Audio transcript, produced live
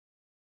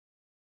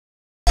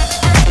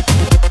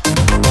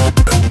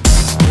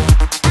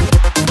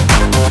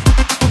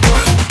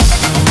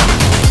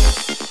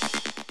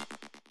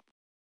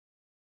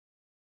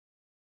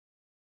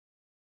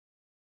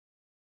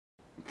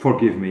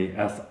forgive me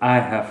as I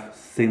have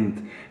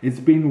sinned.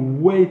 It's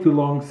been way too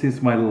long since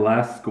my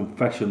last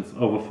confessions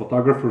of a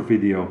photographer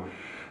video.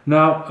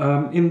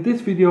 Now, in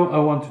this video I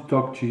want to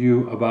talk to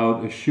you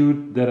about a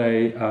shoot that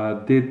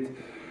I did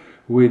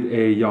with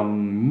a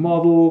young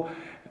model,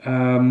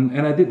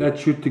 and I did that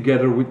shoot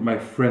together with my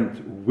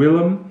friend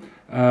Willem.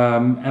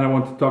 And I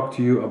want to talk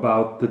to you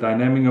about the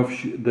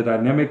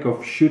dynamic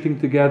of shooting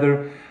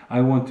together.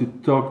 I want to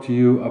talk to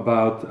you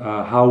about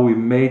how we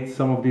made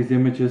some of these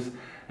images,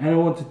 and I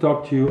want to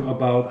talk to you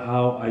about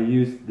how I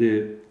used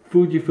the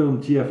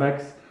Fujifilm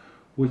GFX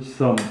with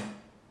some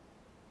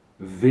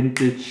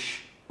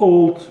vintage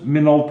old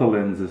Minolta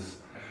lenses.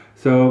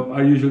 So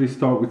I usually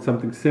start with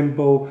something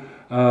simple,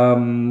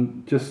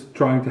 just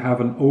trying to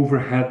have an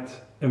overhead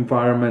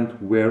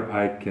environment where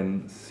I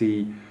can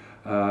see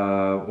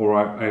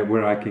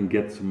where I can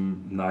get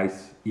some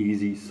nice,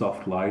 easy,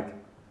 soft light.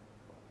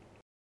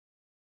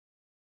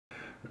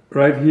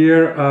 Right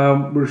here,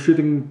 we're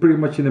shooting pretty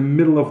much in the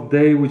middle of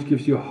day, which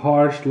gives you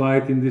harsh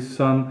light in the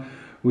sun,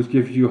 which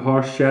gives you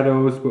harsh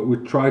shadows, but we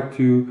try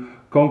to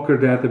conquer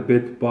that a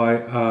bit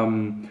by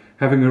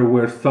having her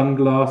wear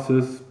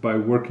sunglasses, by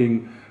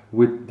working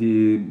with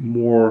the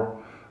more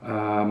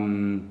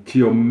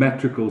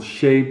geometrical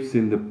shapes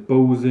in the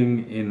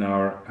posing, in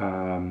our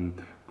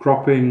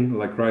cropping,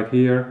 like right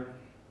here.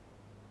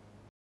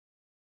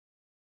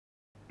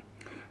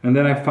 And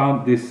then I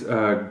found this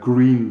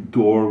green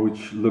door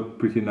which looked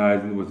pretty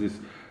nice, and it was this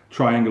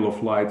triangle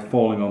of light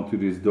falling onto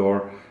this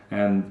door,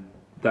 and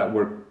that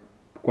worked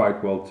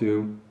quite well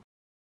too.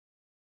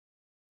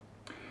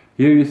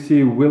 Here you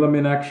see Willem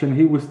in action.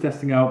 He was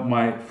testing out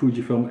my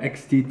Fujifilm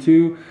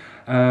X-T2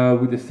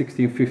 with the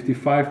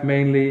 1655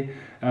 mainly.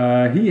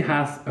 He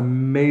has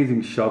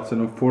amazing shots,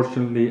 and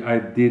unfortunately I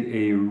did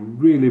a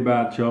really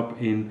bad job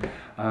in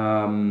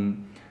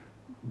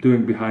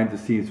doing behind the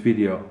scenes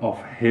video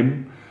of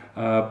him,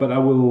 but I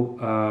will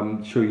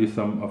show you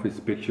some of his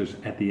pictures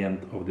at the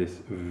end of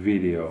this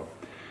video.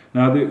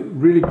 Now, the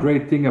really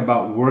great thing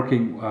about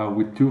working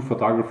with two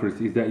photographers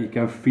is that you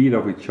can feed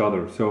off each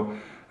other. So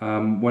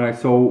when I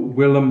saw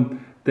Willem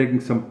taking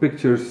some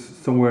pictures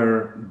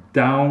somewhere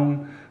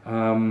down,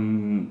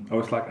 I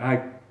was like,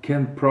 I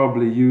can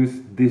probably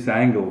use this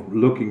angle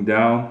looking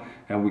down,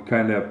 and we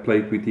kind of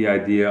played with the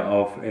idea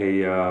of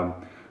a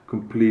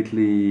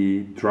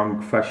completely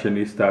drunk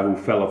fashionista who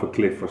fell off a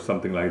cliff or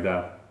something like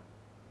that.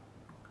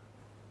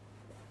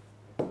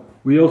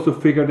 We also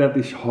figured that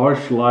this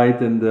harsh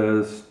light and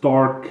the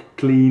stark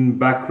clean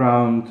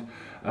background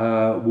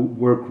would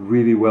work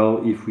really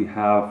well if we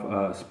have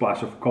a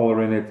splash of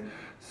color in it.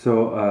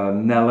 So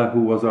Nelle,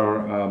 who was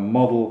our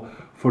model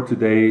for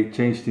today,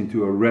 changed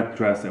into a red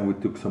dress, and we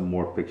took some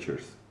more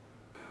pictures.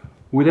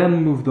 We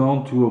then moved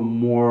on to a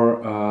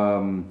more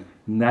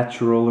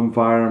natural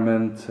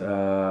environment,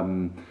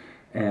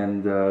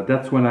 and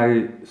that's when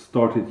I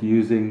started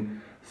using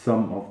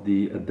some of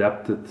the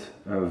adapted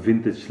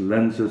vintage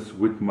lenses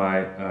with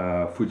my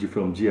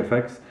Fujifilm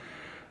GFX.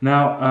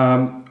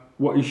 Now,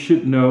 what you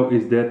should know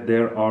is that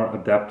there are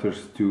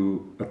adapters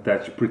to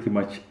attach pretty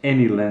much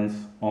any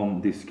lens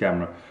on this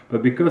camera,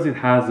 but because it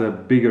has a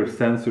bigger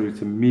sensor,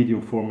 it's a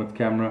medium format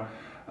camera,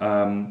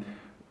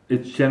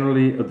 it's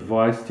generally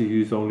advised to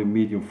use only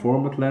medium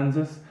format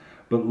lenses.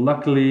 But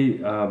luckily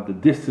the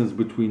distance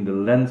between the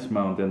lens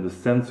mount and the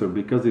sensor,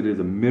 because it is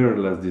a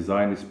mirrorless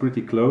design, is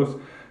pretty close.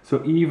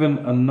 So even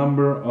a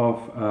number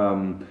of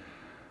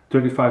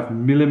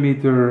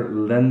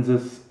 35mm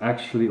lenses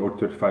actually, or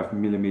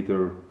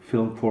 35mm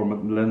film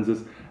format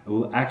lenses,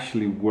 will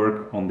actually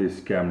work on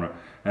this camera.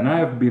 And I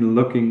have been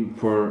looking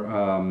for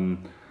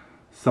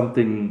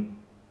something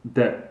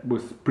that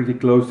was pretty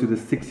close to the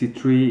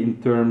 63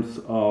 in terms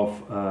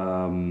of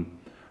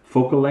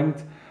focal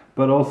length,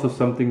 but also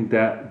something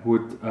that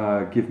would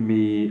give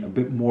me a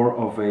bit more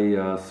of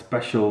a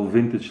special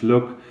vintage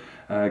look,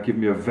 give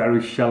me a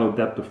very shallow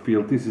depth of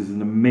field. This is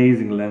an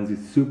amazing lens.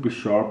 It's super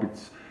sharp.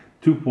 It's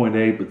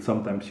 2.8, but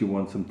sometimes you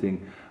want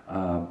something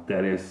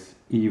that is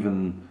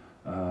even,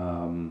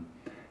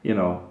 you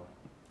know,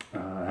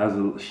 has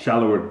a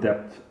shallower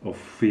depth of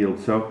field.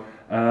 So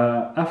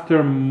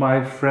after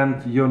my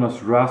friend Jonas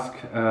Rask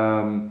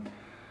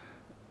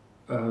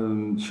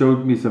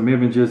showed me some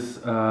images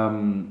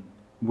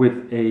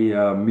with a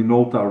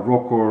Minolta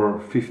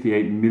Rokkor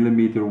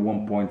 58mm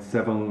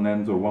 1.7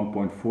 lens or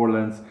 1.4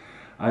 lens,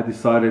 I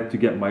decided to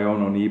get my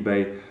own on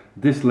eBay.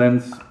 This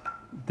lens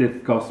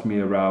did cost me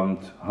around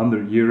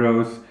 100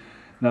 euros.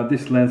 Now,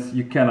 this lens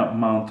you cannot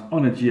mount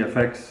on a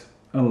GFX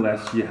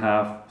unless you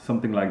have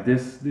something like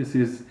this. This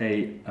is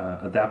a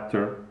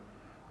adapter.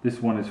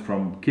 This one is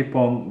from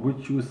Kipon,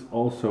 which was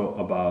also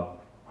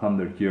about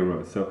 100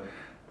 euros. So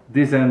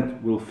this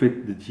end will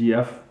fit the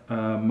GF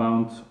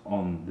mount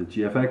on the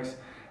GFX,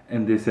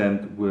 and this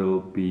end will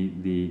be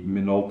the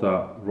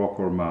Minolta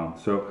Rokkor mount.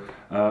 So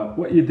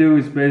what you do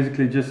is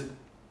basically just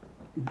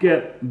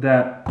get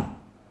that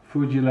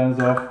Fuji lens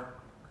off,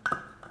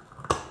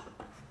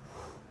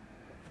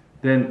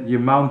 then you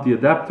mount the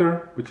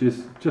adapter, which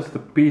is just a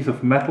piece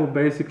of metal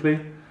basically,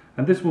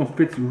 and this one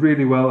fits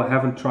really well. I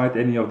haven't tried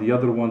any of the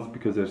other ones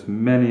because there's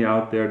many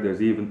out there.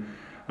 There's even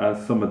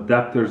some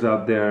adapters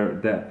out there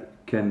that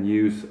can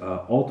use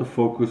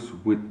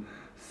autofocus with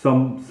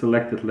some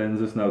selected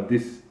lenses. Now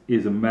this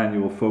is a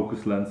manual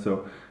focus lens, so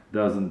it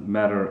doesn't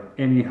matter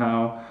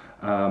anyhow.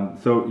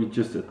 So you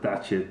just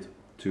attach it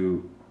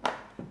to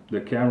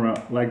the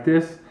camera like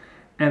this,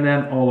 and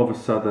then all of a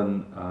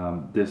sudden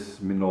this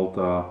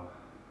Minolta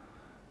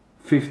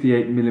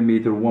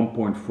 58mm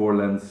 1.4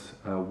 lens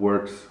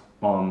works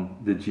on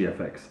the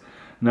GFX.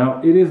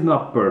 Now it is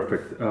not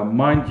perfect,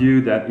 mind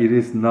you that it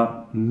is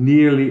not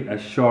nearly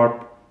as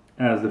sharp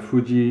as the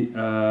Fuji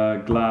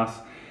glass.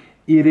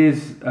 It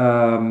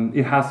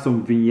has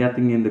some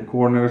vignetting in the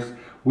corners,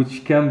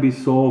 which can be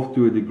solved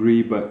to a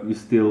degree, but you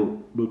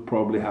still will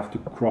probably have to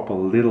crop a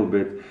little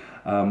bit.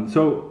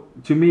 So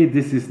to me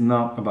this is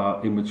not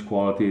about image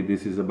quality,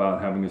 this is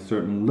about having a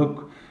certain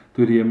look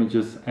to the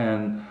images,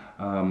 and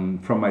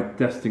from my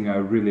testing I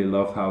really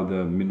love how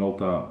the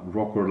Minolta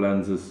Rokkor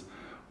lenses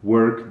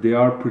work. They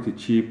are pretty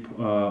cheap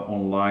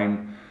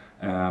online,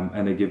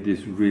 and they give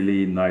this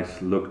really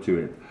nice look to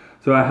it.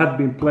 So I had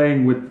been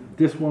playing with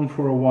this one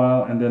for a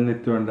while, and then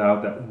it turned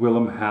out that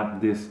Wilhelm had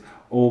this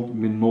old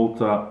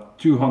Minolta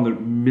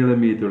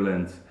 200mm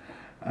lens.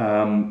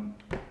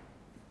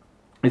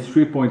 It's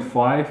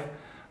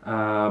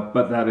 3.5,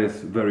 but that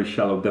is very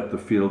shallow depth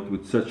of field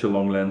with such a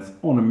long lens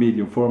on a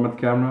medium format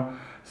camera.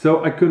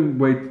 So I couldn't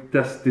wait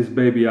to test this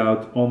baby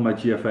out on my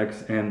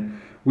GFX,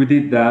 and we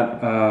did that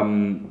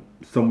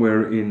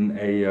somewhere in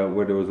a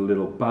where there was a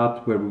little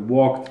path where we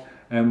walked,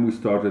 and we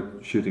started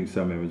shooting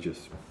some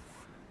images.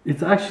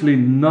 It's actually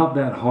not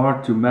that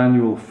hard to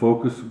manual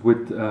focus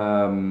with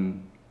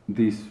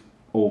these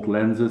old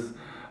lenses,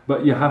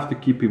 but you have to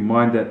keep in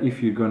mind that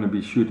if you're going to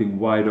be shooting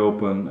wide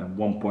open at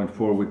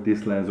 1.4 with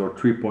this lens or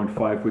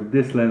 3.5 with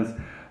this lens,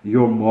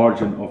 your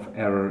margin of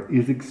error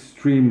is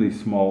extremely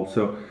small.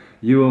 So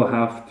you will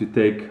have to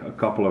take a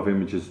couple of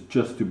images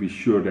just to be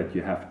sure that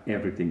you have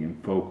everything in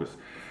focus.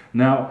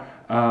 Now,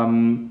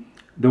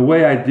 the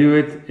way I do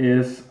it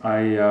is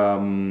I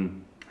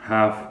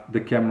have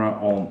the camera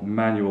on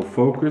manual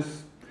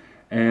focus,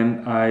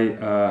 and I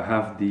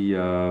have the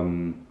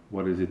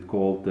what is it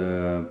called,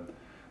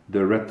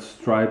 the red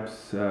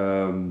stripes,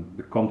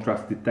 the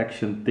contrast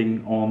detection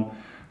thing on,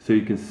 so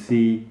you can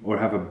see or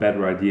have a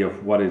better idea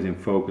of what is in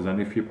focus.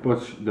 And if you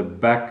push the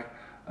back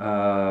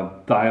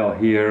dial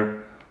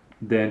here,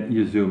 then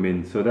you zoom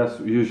in. So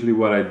that's usually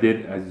what I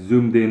did. I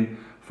zoomed in,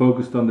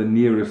 focused on the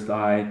nearest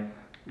eye,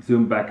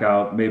 zoomed back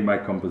out, made my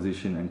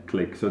composition, and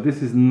click. So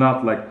this is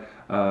not like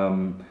a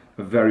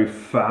very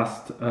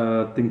fast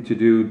thing to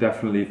do.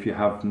 Definitely if you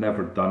have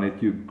never done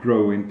it, you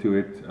grow into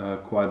it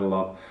quite a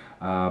lot,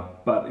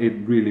 but it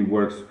really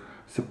works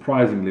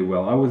surprisingly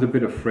well. I was a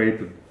bit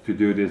afraid to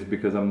do this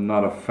because I'm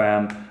not a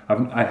fan,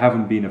 I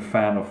haven't been a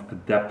fan of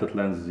adapted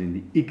lenses in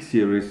the X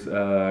series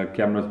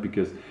cameras,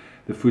 because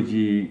the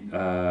Fuji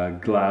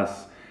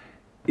glass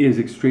is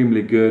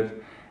extremely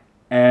good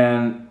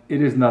and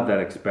it is not that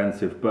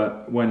expensive.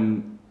 But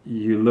when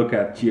you look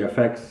at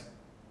GFX,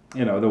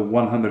 you know, the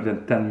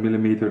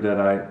 110mm that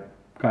I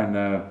kind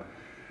of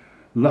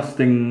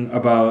lusting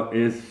about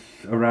is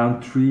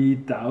around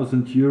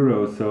 3,000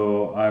 euros.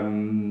 So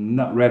I'm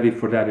not ready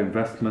for that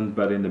investment,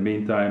 but in the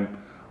meantime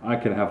I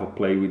can have a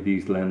play with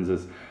these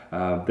lenses.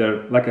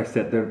 They're, like I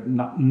said, they're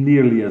not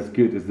nearly as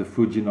good as the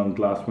Fuji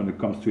non-glass when it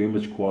comes to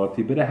image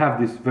quality, but they have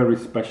this very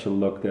special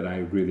look that I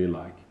really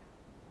like.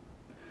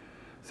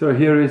 So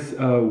here is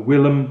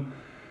Wilhelm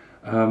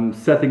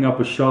setting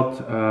up a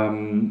shot,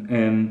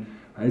 and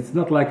it's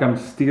not like I'm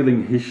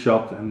stealing his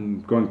shot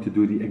and going to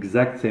do the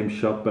exact same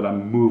shot, but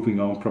I'm moving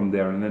on from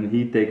there, and then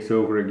he takes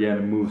over again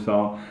and moves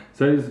on.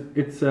 So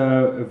it's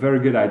a very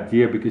good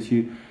idea, because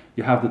you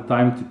have the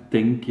time to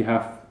think, you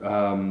have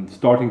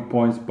starting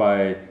points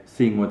by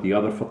seeing what the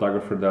other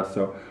photographer does.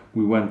 So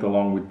we went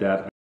along with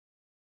that.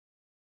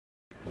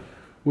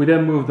 We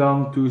then moved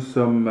on to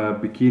some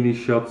bikini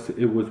shots.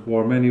 It was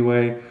warm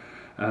anyway,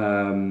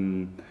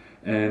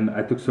 and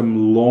I took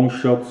some long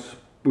shots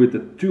with a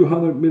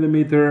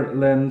 200mm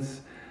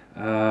lens,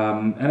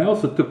 and I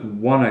also took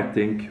one, I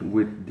think,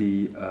 with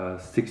the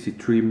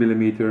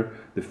 63mm,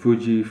 the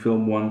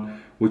Fujifilm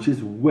one, which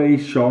is way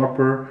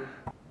sharper.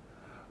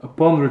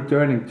 Upon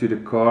returning to the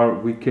car,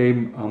 we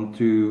came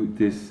onto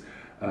this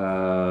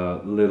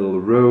little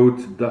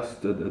road,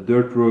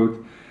 dirt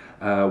road,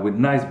 with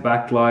nice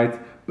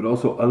backlight, but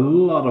also a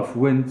lot of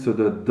wind, so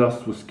the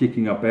dust was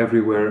kicking up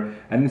everywhere.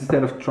 And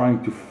instead of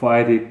trying to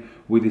fight it,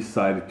 we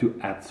decided to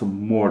add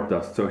some more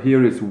dust. So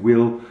here is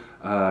Will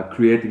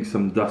creating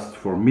some dust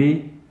for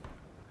me,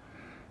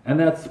 and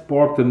that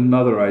sparked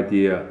another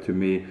idea to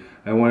me.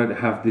 I wanted to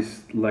have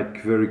this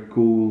like very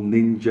cool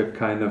ninja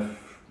kind of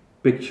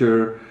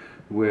picture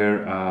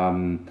where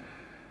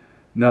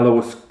Nelle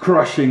was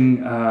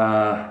crushing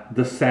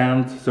the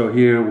sand. So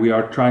here we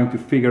are trying to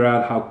figure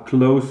out how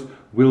close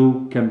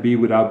Will can be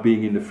without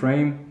being in the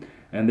frame,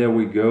 and there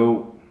we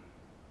go.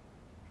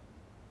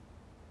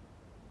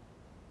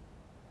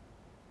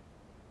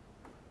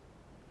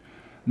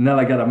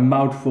 Nelle got a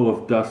mouthful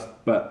of dust,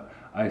 but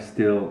I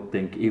still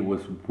think it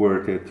was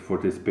worth it for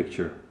this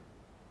picture.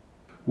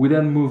 We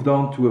then moved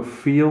on to a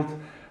field,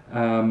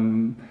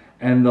 and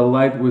the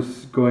light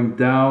was going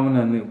down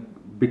and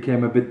it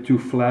became a bit too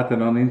flat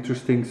and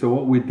uninteresting. So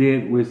what we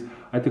did was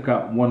I took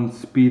out one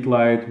speed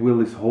light, Will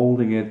is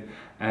holding it,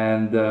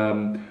 and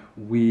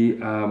we,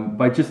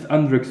 by just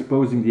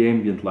underexposing the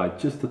ambient light,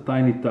 just a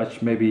tiny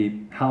touch,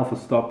 maybe half a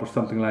stop or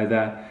something like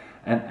that,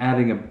 and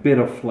adding a bit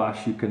of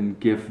flash, you can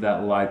give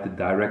that light the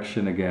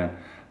direction again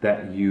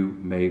that you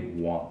may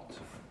want.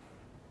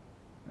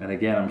 And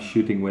again, I'm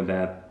shooting with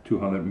that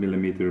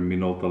 200mm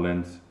Minolta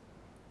lens.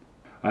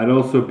 I'd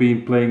also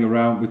been playing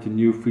around with the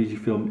new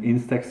Fujifilm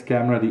Instax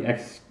camera, the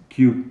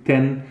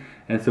XQ10,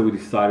 and so we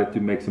decided to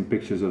make some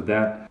pictures of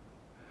that.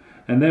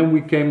 And then we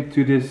came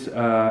to this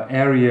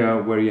area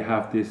where you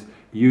have this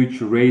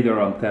huge radar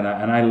antenna,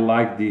 and I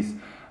like these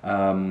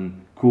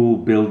cool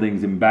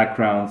buildings and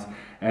backgrounds,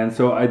 and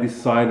so I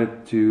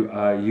decided to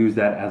use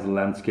that as a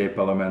landscape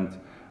element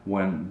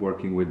when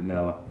working with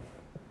Nelle.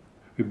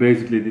 We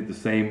basically did the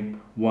same,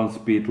 one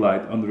speed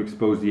light,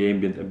 underexpose the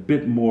ambient a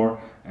bit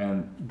more,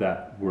 and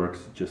that works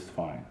just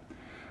fine.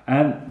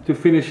 And to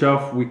finish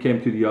off, we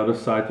came to the other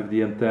side of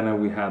the antenna.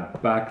 We had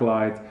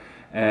backlight,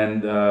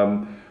 and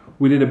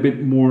we did a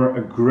bit more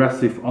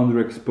aggressive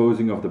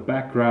underexposing of the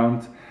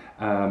background,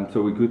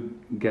 so we could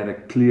get a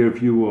clear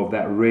view of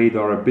that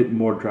radar, a bit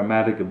more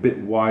dramatic, a bit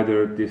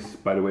wider. This,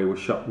 by the way, was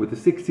shot with a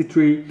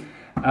 63.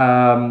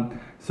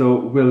 So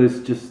Will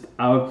is just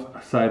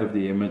outside of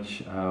the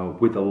image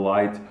with a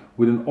light,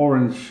 with an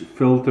orange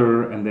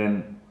filter, and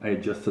then I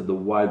adjusted the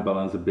white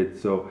balance a bit,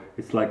 so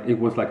it's like it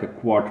was like a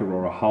quarter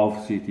or a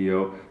half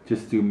CTO,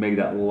 just to make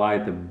that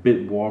light a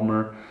bit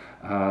warmer,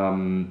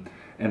 and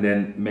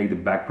then make the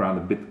background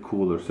a bit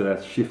cooler. So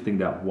that's shifting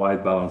that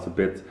white balance a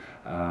bit,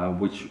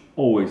 which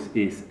always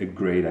is a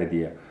great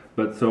idea.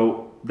 But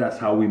so that's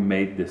how we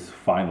made this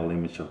final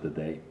image of the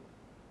day.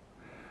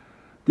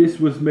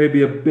 This was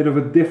maybe a bit of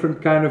a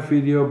different kind of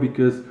video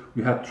because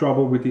we had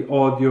trouble with the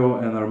audio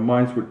and our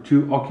minds were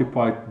too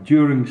occupied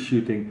during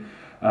shooting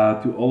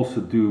to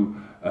also do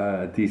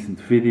a decent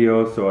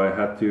video. So I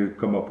had to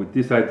come up with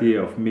this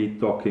idea of me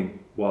talking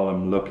while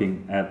I'm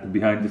looking at the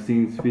behind the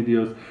scenes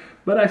videos.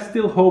 But I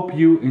still hope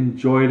you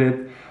enjoyed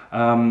it.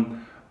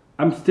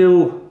 I'm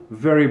still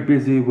very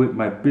busy with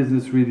my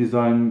business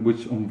redesign,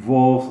 which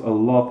involves a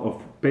lot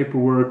of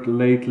paperwork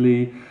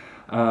lately.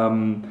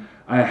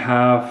 I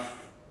have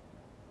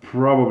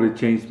probably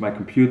changed my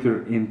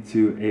computer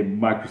into a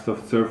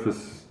Microsoft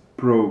Surface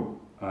Pro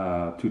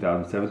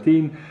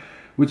 2017,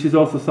 which is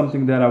also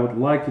something that I would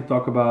like to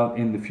talk about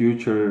in the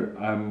future.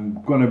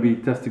 I'm gonna be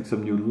testing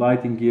some new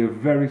lighting gear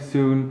very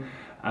soon,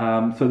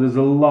 so there's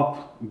a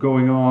lot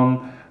going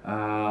on,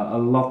 a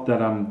lot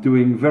that I'm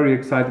doing, very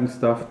exciting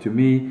stuff to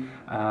me,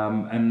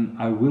 and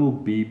I will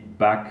be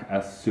back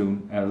as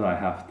soon as I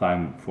have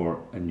time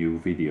for a new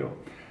video.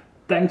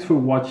 Thanks for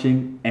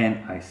watching,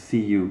 and I see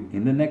you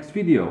in the next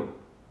video.